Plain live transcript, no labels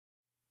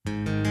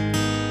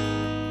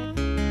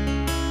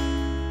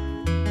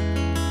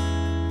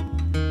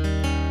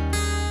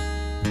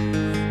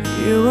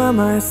You were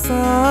my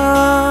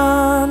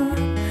sun,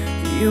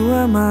 you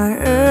were my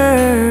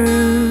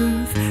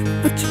earth,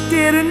 but you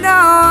didn't know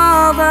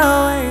all the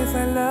ways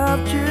I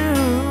loved you,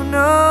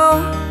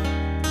 no.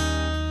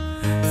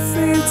 So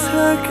you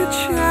took a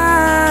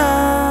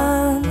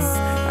chance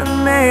and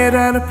made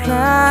other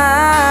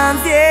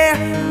plans, yeah.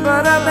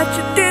 But I bet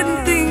you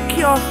didn't think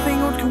your thing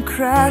would come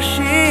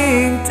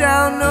crashing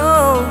down,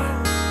 no.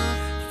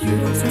 You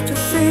don't have to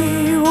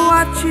say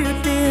what you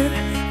did,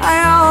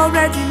 I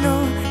already know.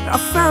 I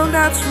found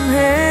out from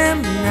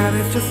him, now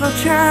there's just no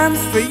chance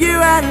for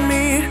you and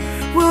me.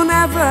 We'll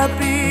never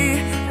be,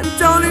 and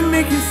don't it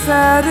make you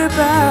sad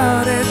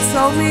about it?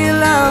 Told me you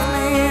loved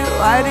me,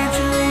 why did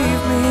you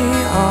leave me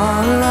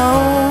all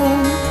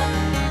alone?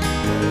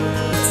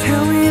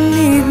 Tell me you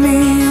need me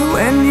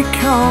when you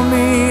call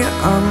me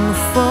on the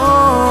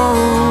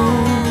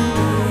phone.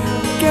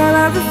 Girl,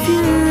 I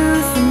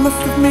refuse, you must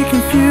have me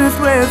confused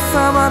with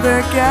some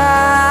other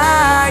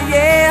guy,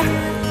 yeah.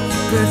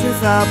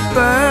 Bridges are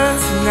burnt,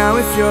 so now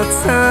it's your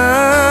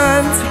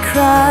turn to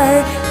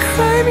cry.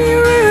 Cry me a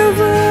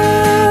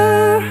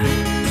river,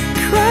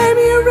 cry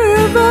me a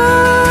river.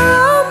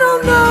 Oh no,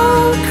 no,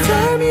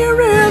 cry me a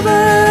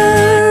river,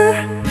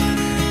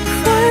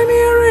 cry me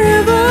a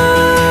river.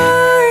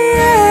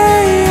 Yeah,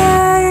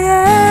 yeah,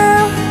 yeah.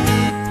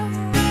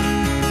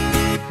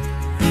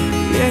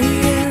 Yeah,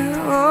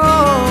 yeah,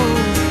 oh.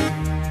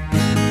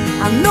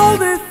 I know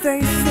that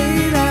they say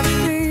that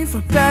things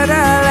are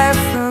better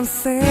left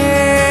unsaid.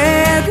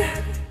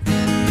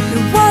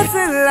 It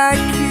wasn't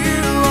like you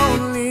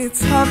only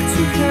talked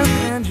to him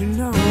and you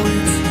know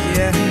it,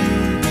 yeah.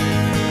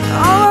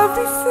 All of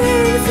these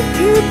things that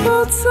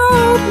people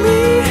told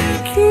me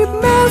keep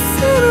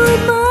messing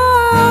with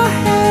my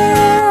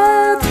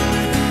head.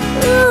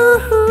 Ooh.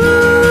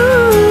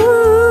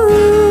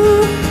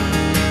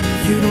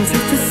 You don't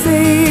have to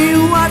say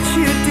what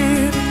you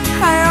did,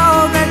 I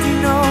already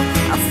know.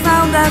 I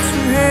found out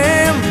from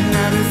him,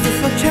 now there's just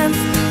no chance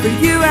for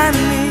you and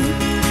me.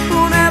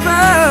 We'll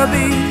never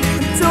be,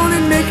 and don't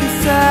it make you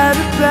sad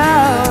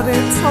about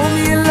it? Told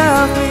me you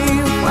love me,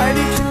 why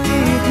did you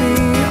leave me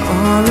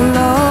all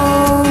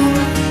alone?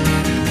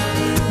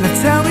 Now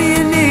tell me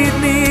you need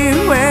me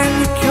when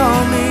you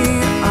call me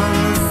on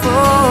the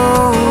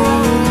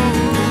phone.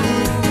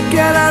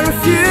 Girl, I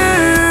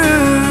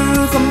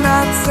refuse, I'm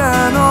not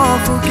an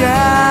awful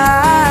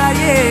guy,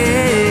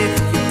 yeah.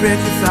 Your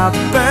bridges are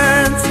burnt,